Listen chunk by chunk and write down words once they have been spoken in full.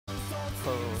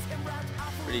Oh,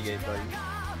 pretty good, buddy.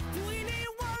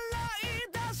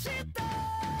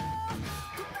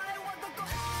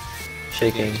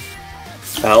 Shaking.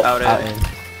 Out. Out in.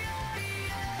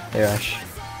 Hey rush.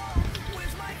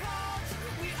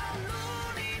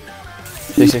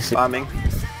 360. Bombing.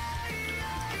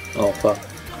 Oh fuck.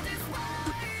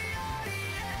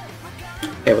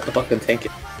 Hey, what the fuck? Didn't tank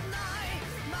it.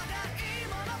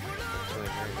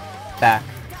 Back.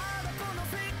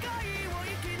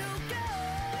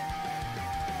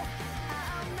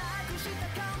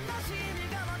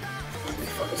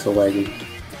 Fuck, it's so laggy.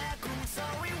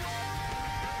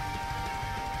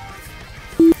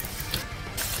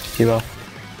 T-Bow.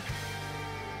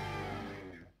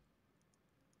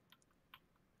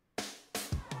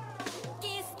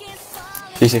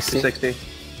 T60. 360.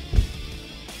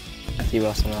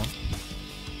 T-Bow somehow.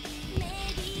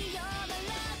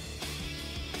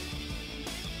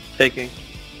 Taking.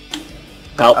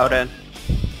 Out. Out in.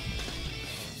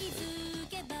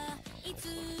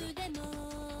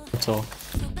 That's all.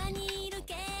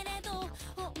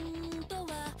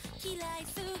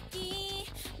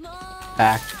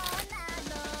 Back.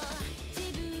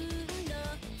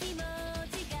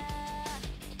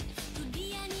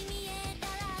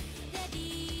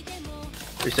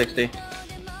 .360.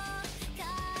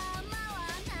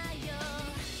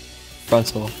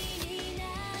 Frontal.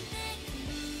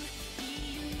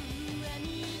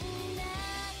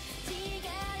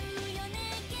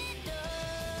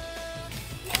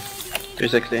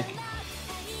 .360.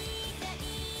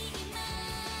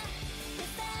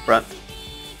 Front.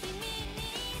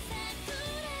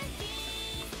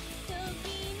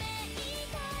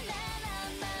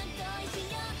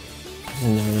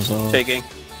 And then resolve. Taking.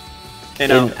 In,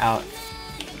 In, out. out.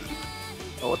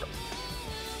 Oh, what the?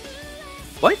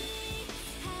 What?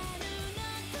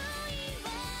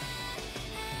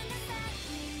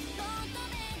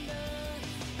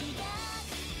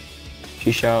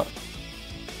 She shot.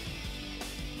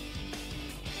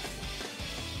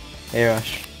 Hey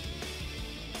rush.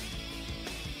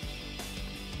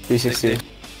 360. 60.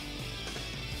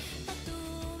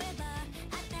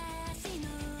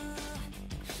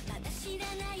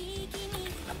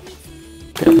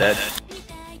 Dead.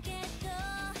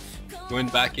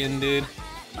 Went back in, dude.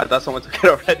 I thought someone took it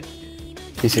already.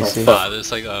 360. Oh,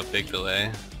 There's like a big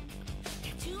delay.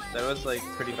 That was like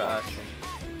pretty fast.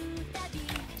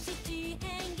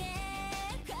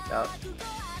 Out.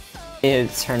 He had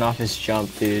to turn off his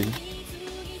jump, dude.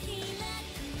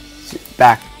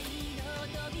 Back.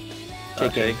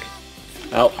 Shaking.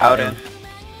 Shake. Out. Out in.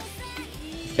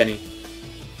 Kenny.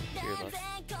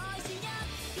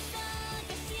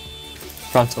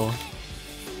 Frontal.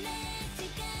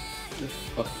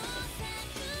 Fuck.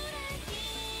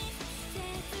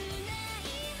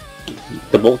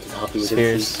 The bolt is happy with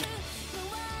Spears. it.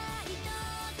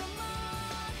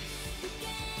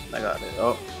 I got it.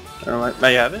 Oh. Never mind. Now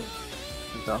you have it?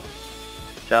 No.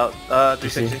 Shout.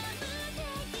 360.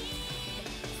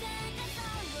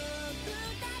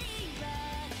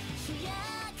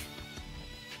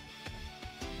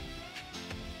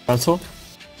 Frontal.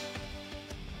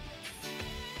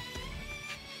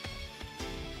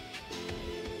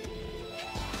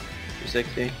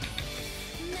 .360.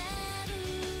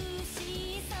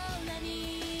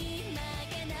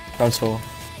 Frontal.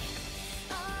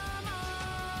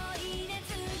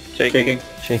 Shaking.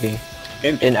 Shaking.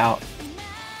 In. Out.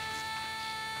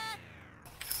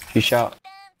 She shot.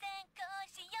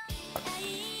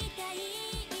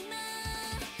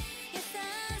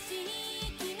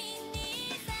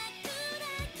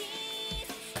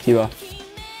 T-Bow.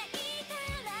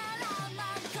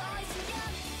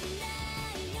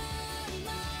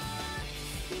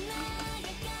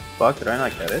 Fuck, did I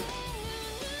not get it?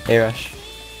 Hey rush.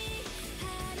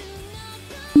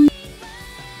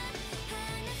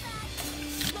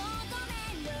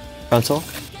 Frontal.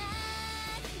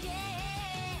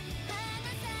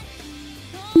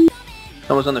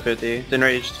 Someone's on the 50. It's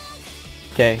enraged.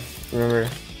 Okay, remember.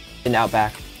 In, out,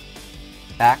 back.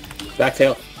 Back. Back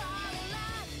tail.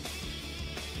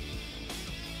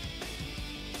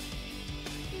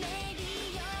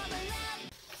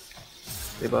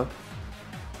 Stay above.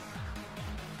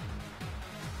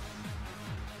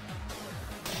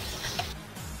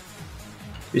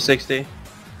 .360.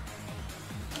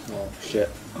 Oh shit.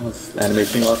 I was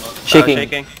animation lock. Shaking.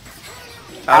 Shaking.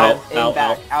 Out. Out. In, Out,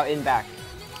 back. out. Out, in, back.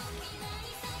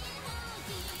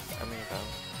 How many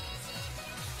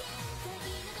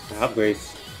I have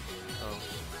grace. Oh.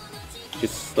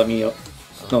 Just let me up.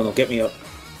 No, get me up.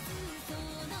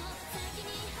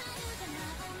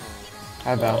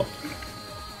 I bow.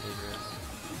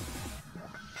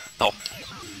 Oh. Oh.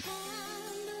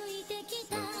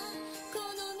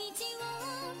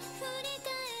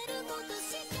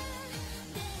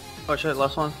 Oh shit,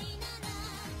 last one.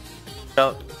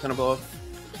 Out, it's gonna blow up.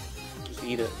 Just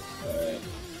eat it. Alright.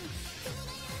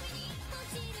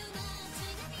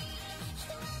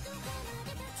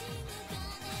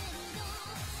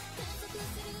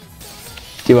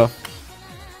 Debuff.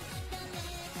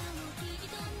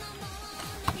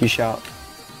 You shout.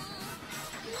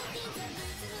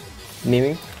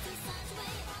 Miming.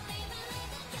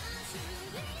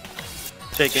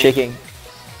 Shaking. Shaking.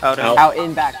 Out and Out. Out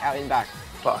in back. Out in back.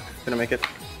 Fuck. Gonna make it.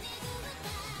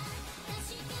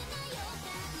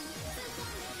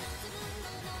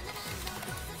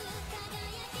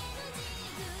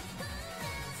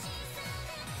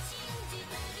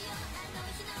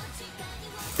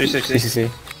 CCC.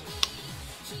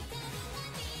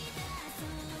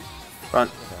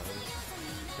 Front.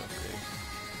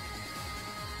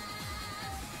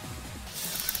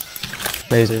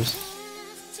 Lasers.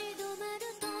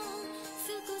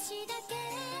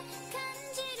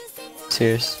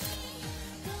 Tears.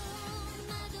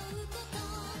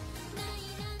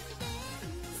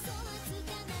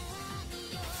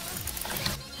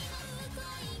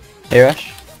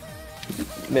 A-Rush.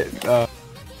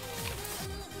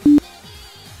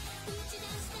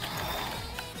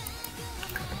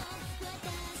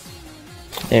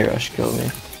 A-Rush killed me.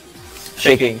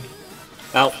 Shaking.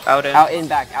 Out. Out and. Out in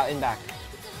back. Out in back.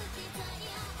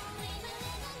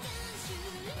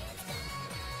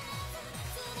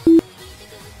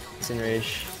 It's in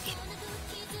rage.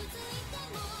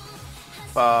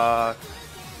 Fuck.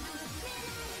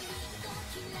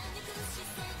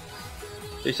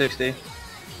 360.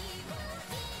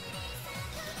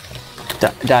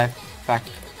 Dive. Back.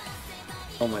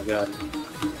 Oh my god.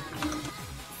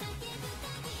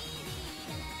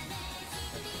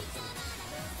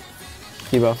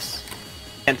 Debuffs.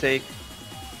 Can't take.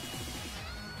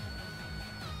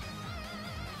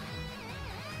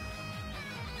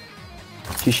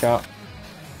 Two-shot.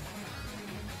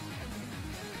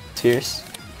 Tears.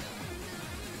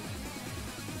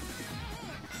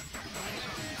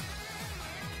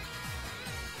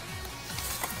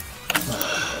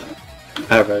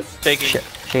 Alright. Shaking.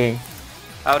 Shaking.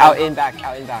 Out, Out and. in back.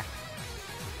 Out in back.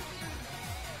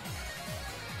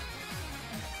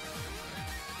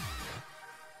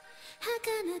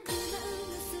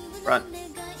 Front.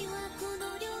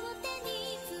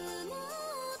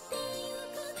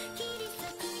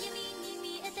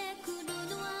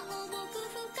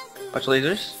 Watch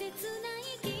lasers.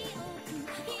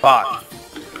 Fuck.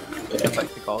 It's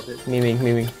like they called it. Miming.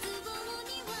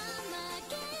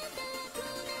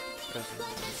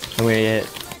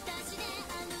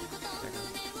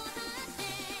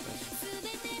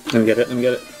 I'm gonna get it. Let me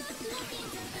get it.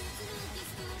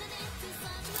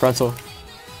 Frontal.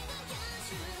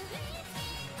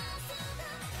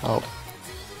 Oh.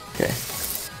 Okay.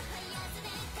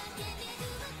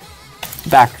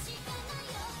 Back.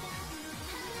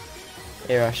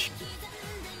 A-Rush.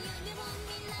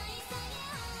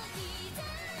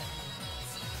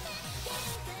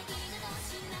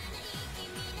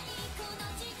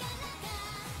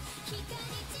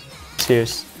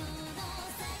 Tears.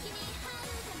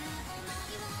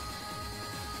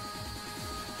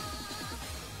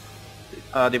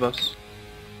 Debuffs.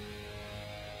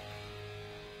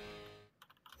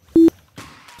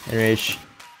 Enrage.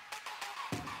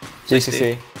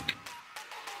 GCC.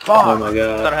 Fuck! Oh my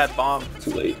god. Thought I had bomb.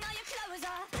 Too late.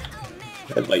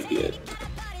 That might be it.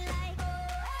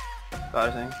 Got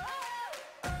a thing.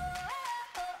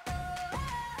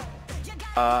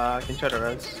 I can try to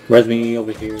res. Res me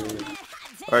over here.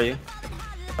 Where are you?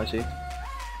 I see.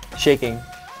 Shaking.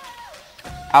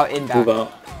 Out in back. Move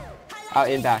out. Out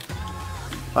in back.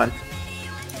 Fine.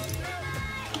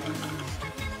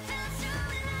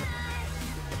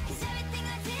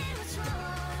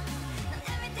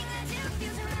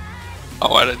 Oh,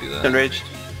 why'd I do that? Enraged.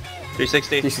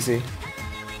 360. GCC.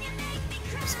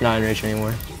 It's not enraged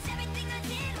anymore.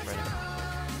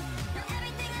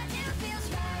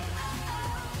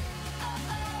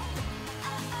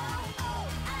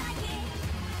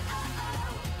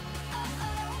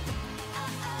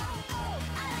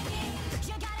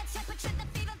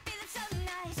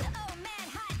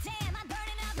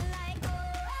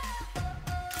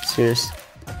 Serious.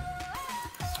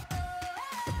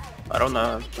 I don't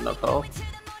know. Enough health.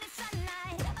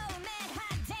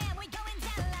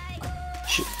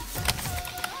 Shit.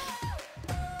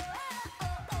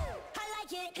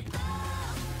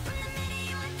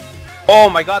 Oh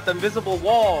my god, the invisible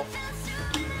wall!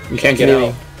 You can't get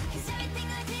Miming. out.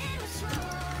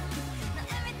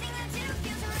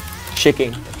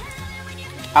 Shaking.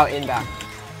 Out in back.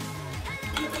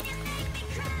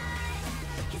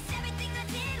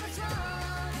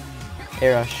 A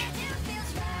rush.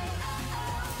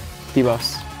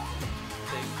 Debuffs.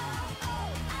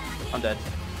 I'm dead.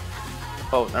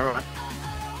 Oh, never mind.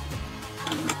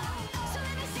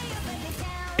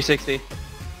 360.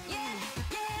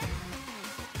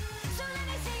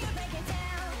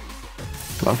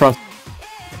 Come on, front.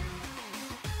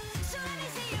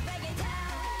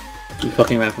 You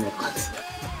fucking ran from the class.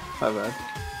 My bad.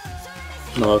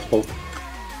 No, it's hope.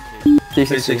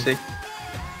 360. 360.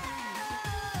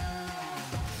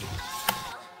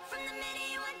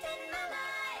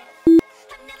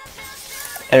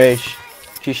 NRH.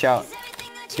 She shout.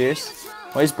 Serious?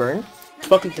 Why is burn?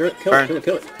 Fucking kill it, kill it, kill it,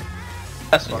 kill it.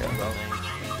 That's fucking well.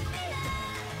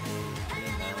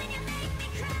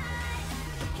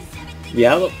 You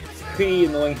have a pretty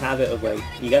annoying habit of like,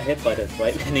 you got hit by this,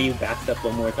 right? And then you backstep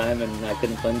one more time and I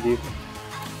couldn't cleanse you.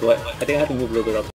 But I think I have to move a little bit up.